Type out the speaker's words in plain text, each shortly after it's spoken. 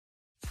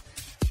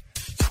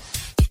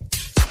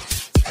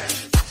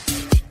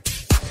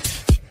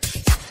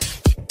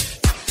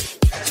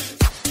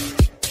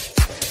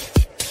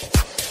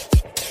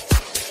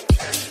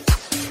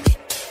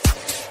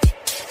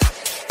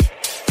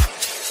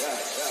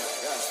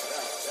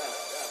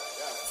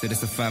Said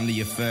it's a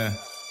family affair.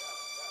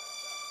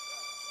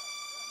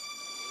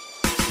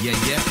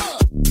 Yeah.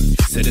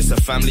 Said it's a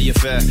family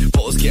affair.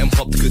 Bottles getting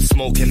popped, good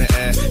smoke in the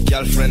air.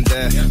 Girlfriend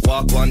there,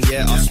 walk one,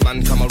 yeah. Us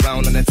man come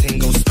around and the thing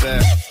goes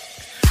spare.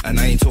 And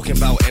I ain't talking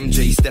about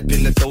MJ, step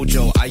in the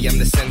dojo, I am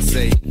the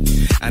sensei.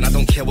 And I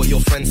don't care what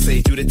your friends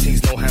say, do the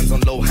things, no hands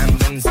on low hand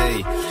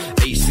Wednesday.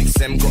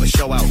 H6M got a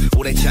show out,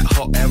 all they chat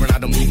hot air and I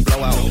don't mean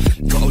blow out.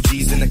 Got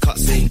OGs in the cut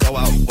saying go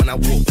out, when I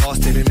walk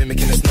past they be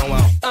mimicking the snow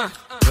out.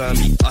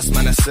 Burmy, us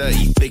man are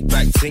 30, big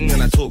back ting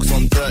and I talks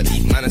on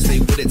 30. Man I stay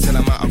with it till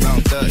I'm out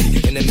around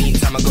 30. In the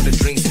meantime I got the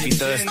drinks if you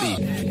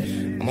thirsty.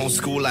 I'm old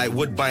school like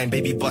Woodbine,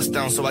 baby bust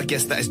down, so I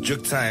guess that is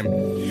jug time.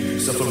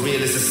 So for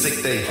real it's a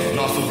sick day,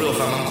 not for real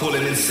fam, I'm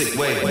calling in sick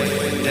way.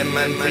 Them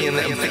man praying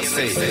let him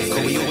fixate,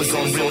 cause we always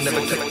on real,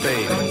 never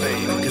clickbait.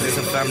 Cause it's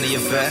a family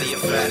affair,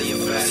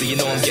 so you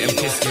know I'm getting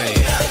pissed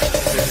mate.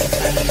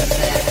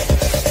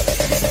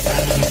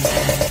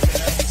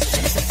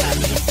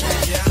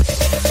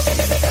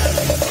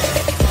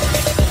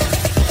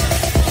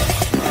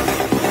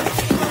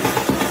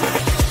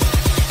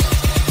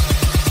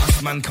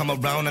 Us man come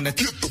around and they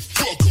get the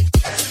fuck up.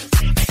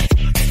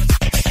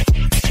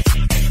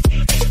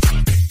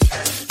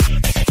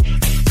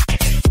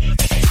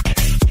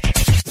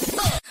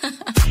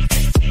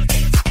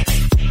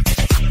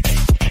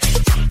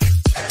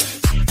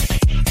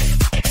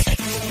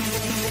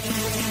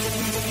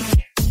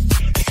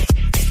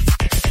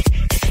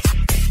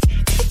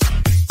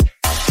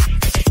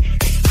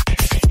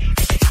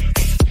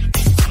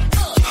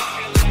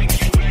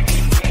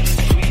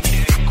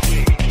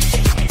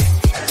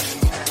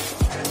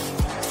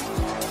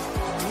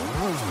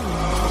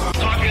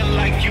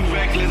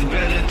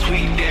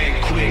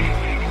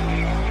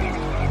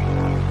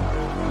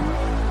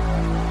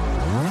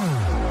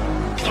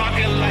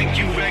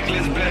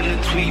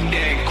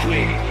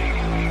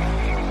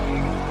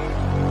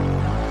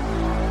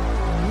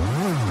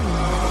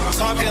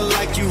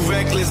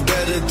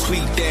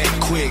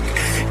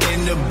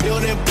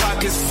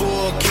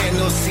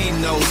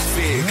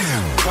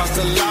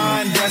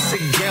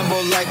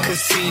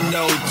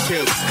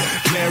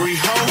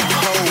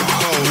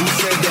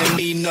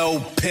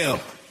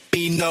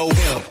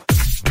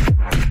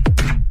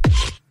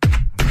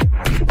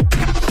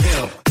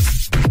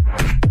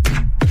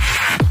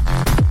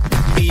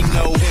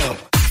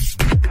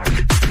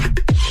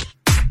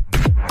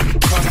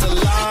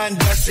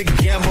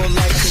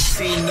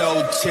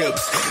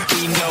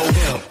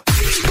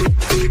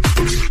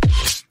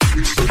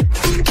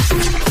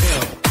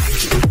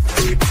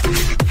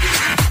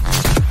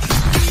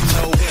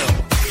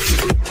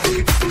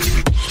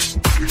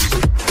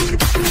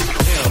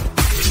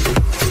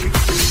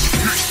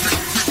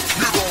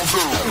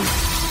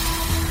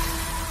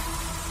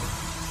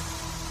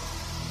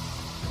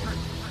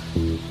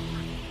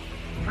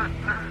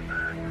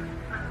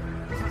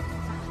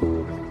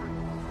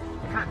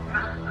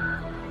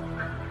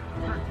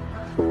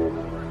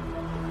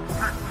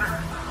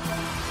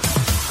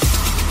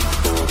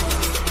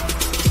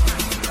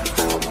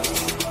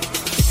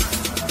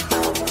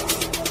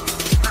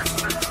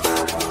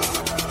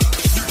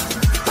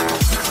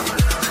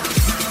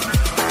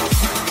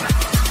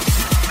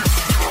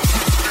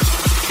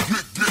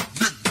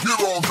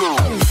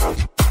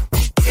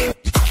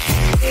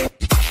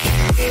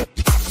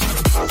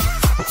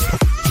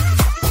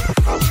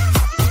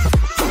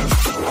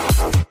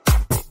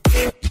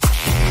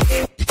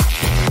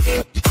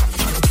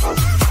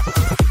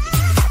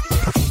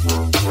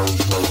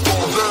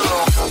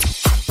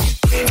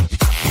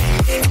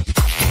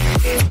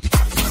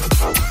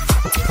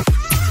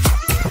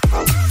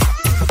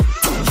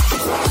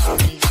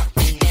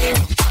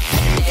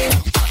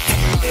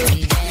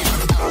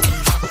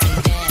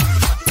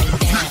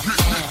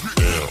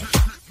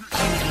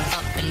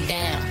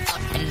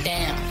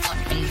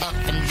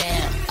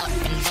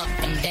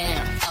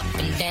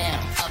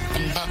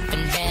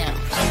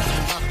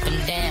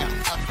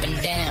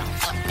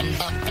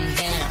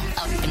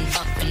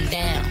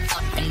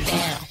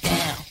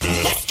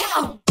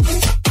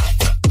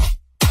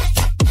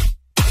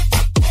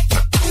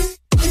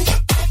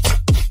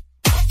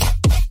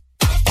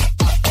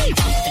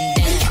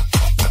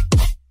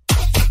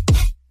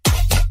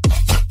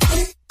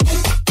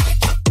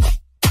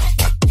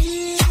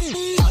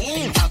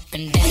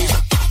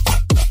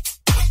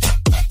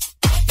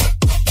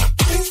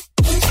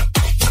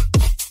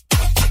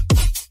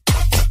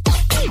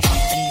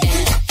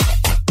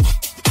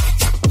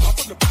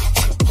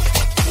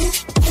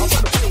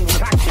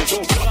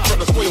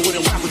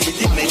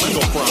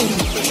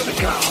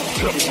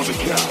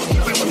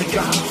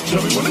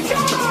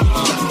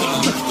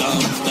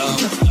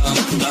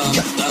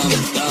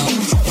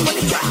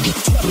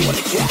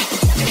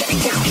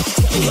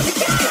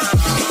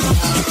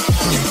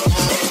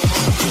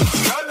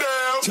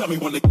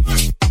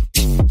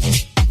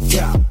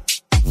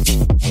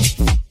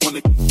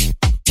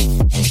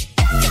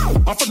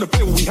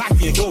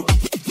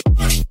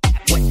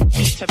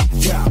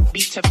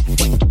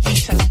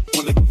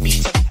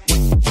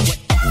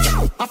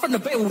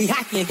 We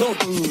I can't go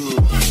through.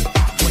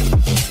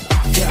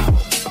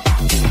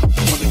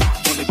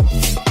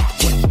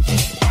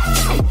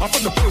 I'm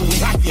from the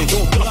pool, I can't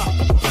go through.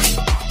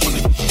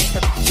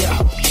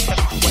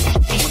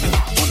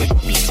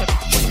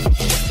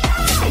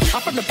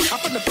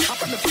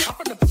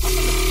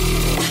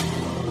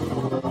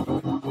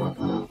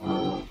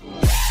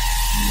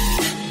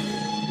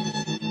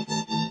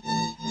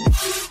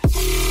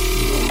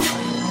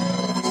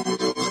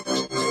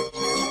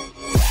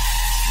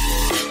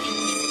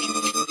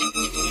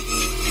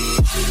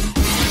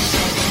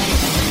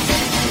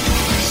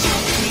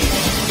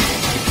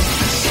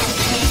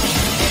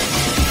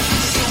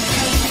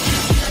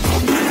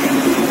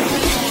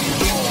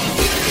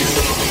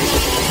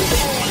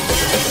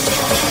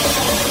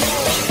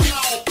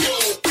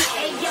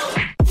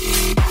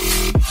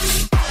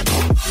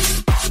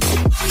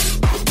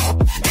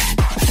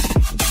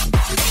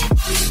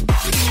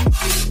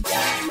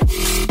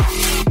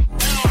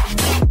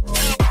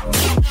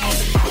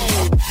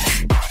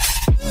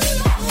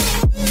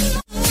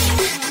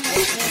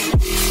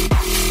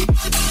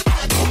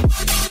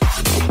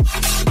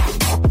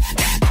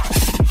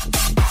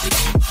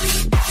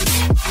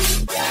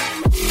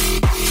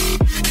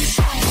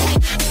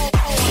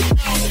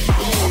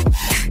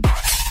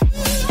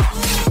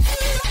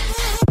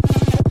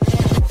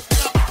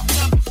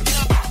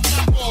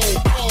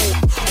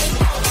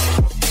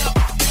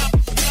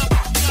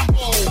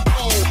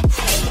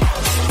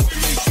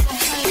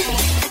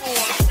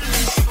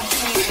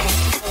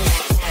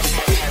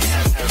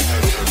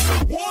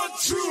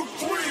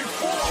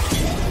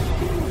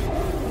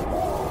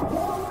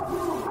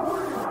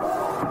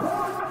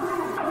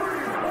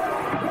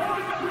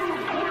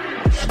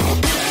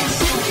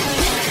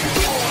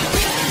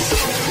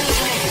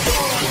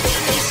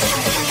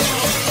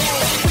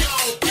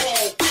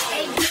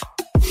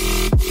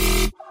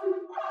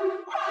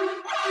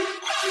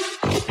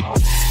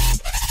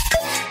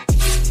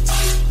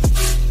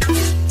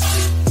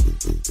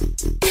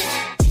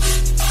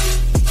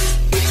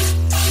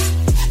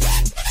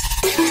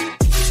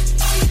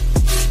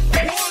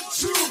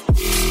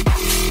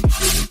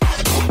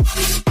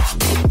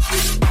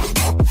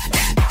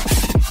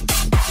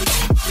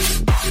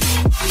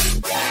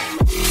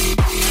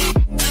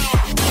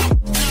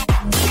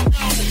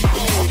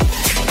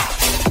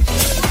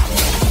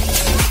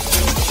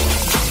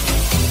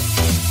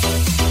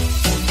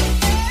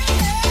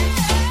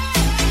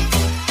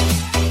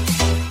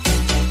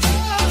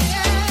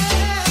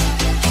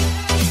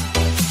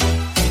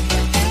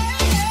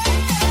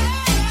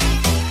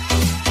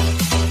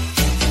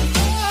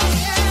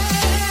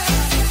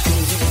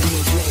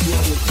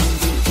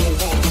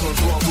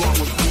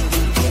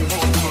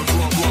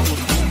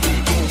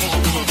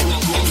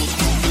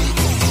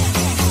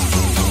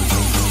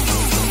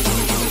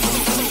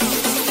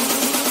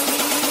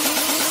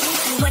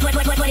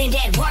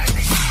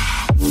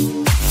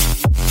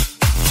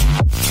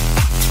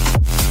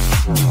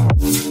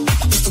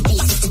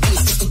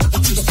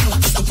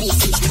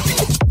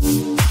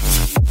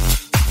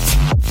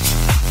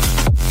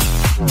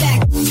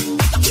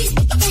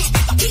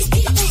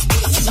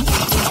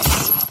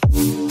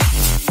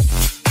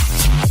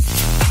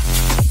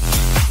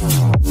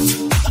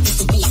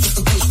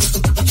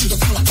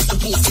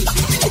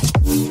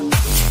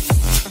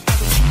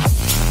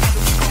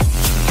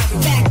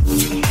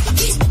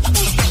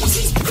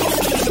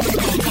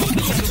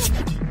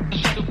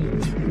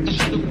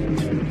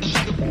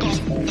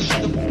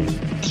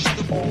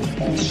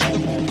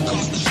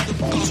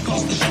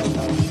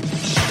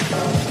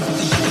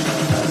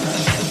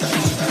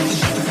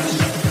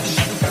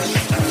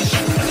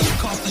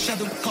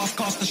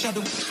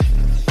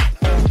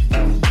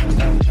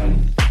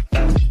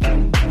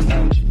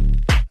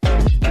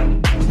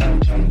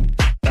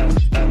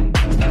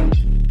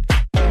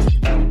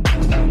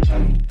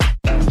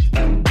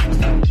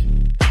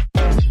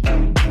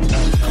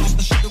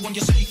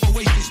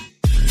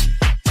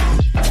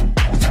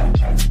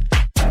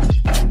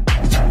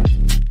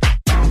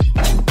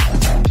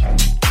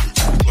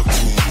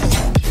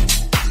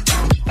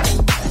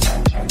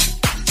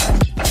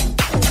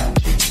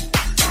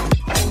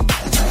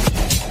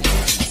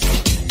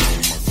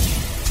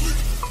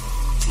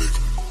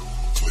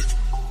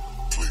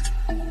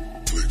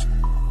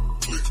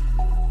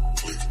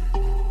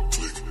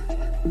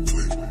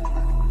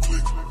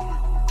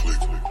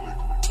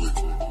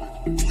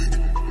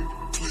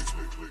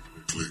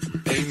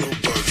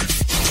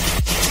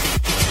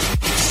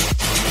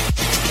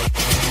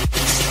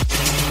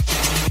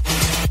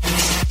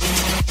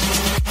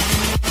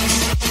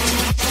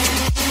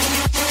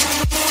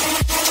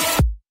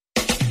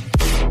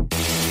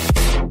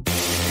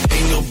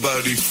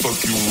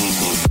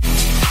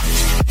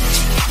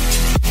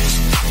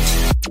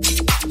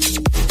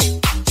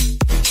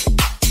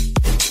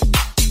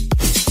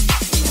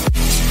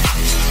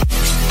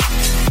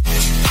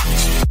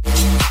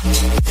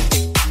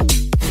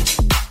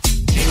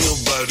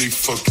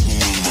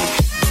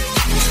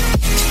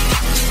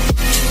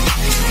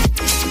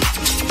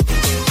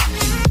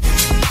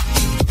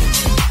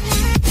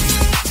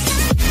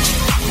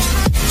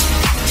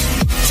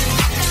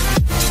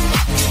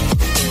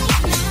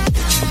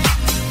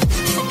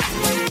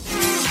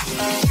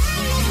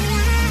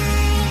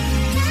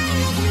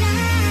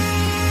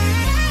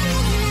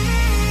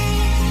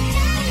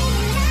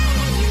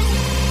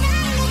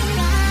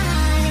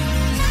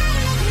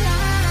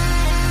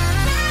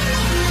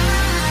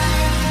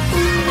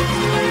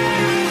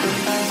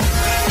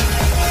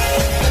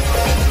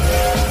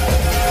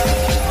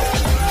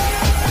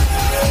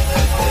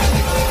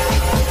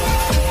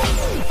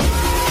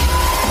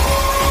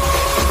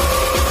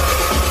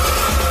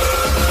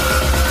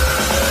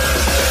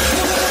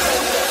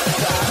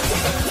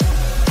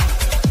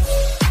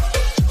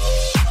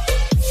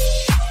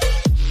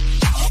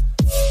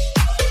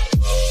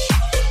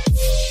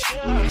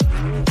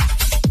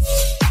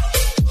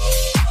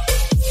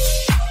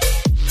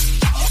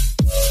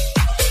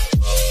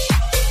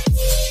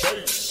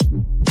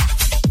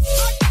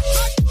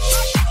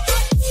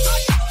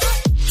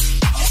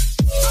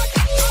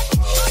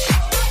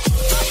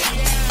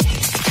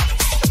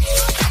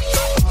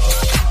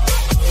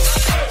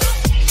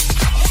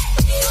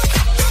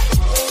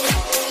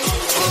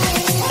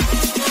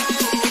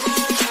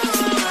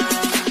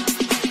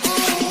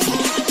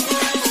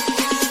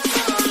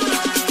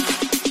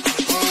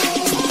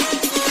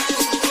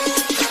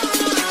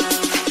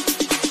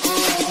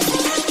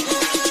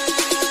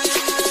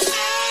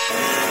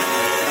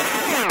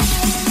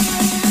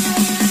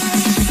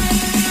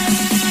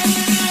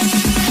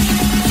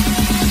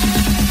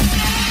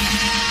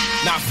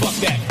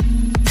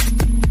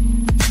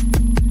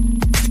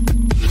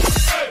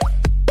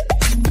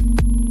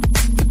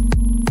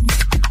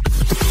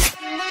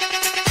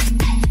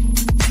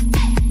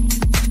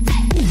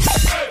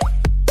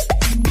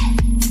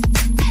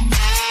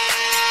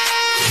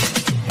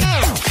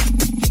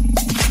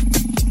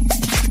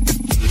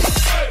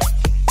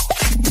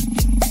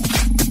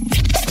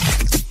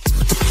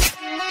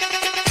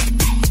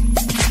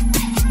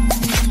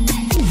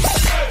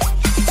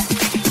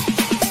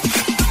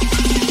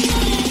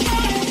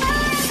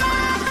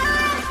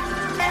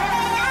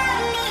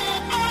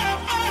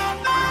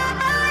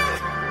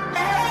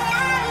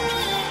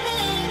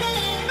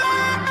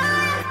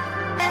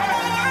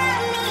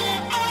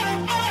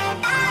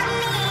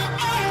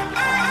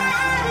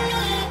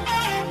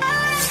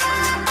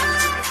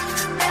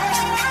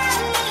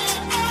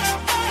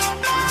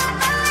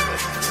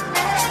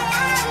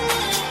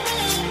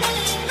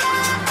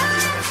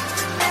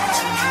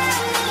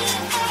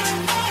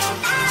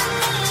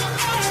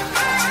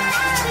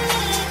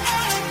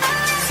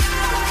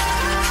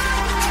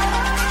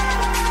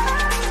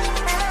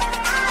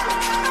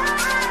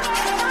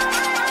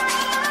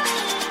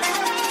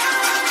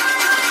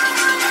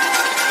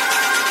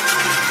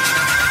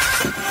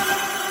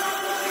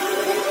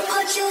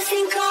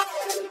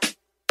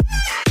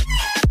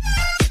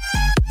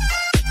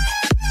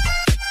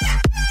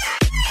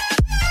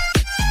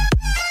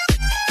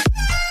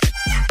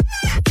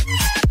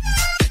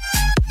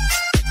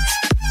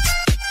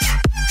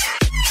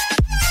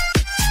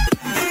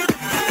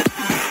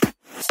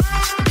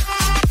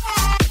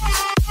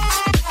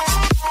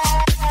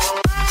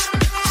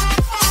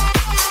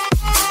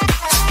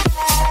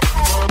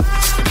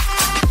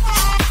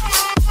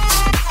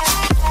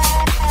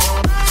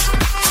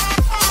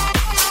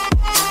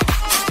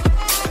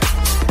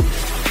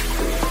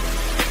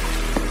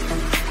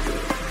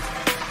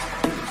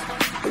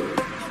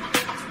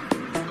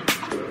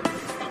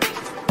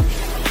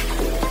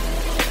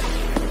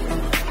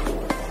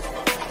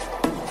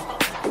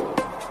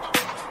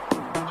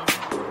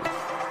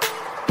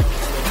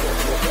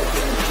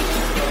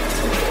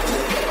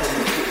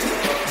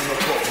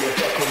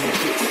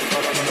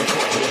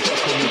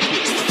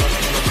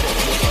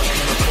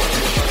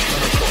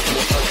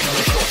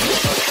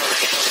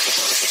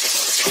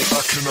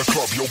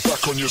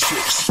 back on your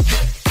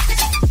six.